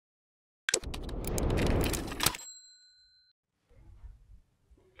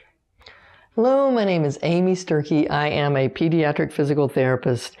Hello, my name is Amy Sturkey. I am a pediatric physical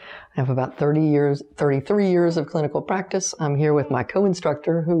therapist. I have about 33 years of clinical practice. I'm here with my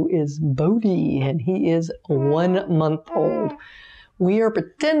co-instructor who is Bodhi, and he is 1 month old. We are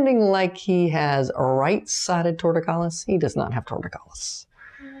pretending like he has a right-sided torticollis. He does not have torticollis.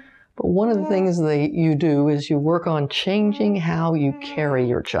 But one of the things that you do is you work on changing how you carry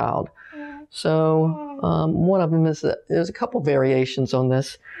your child. So one of them is that there's a couple variations on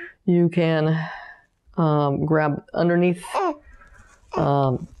this. You can grab underneath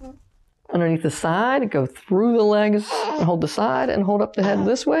the side, go through the legs, and hold the side, and hold up the head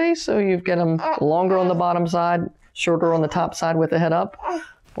this way. So you've got them longer on the bottom side, shorter on the top side with the head up.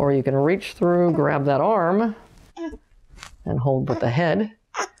 Or you can reach through, grab that arm, and hold with the head.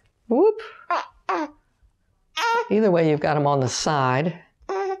 Whoop. Either way, you've got them on the side.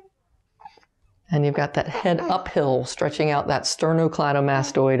 And you've got that head uphill, stretching out that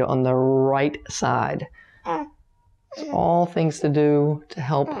sternocleidomastoid on the right side. It's all things to do to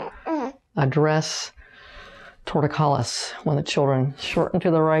help address torticollis when the children shorten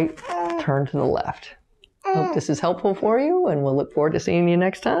to the right, turn to the left. Hope this is helpful for you, and we'll look forward to seeing you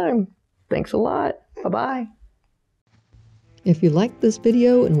next time. Thanks a lot. Bye-bye. If you liked this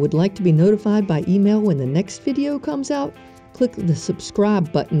video and would like to be notified by email when the next video comes out, click the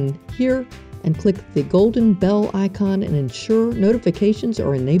subscribe button here and click the golden bell icon and ensure notifications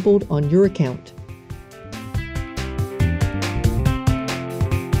are enabled on your account.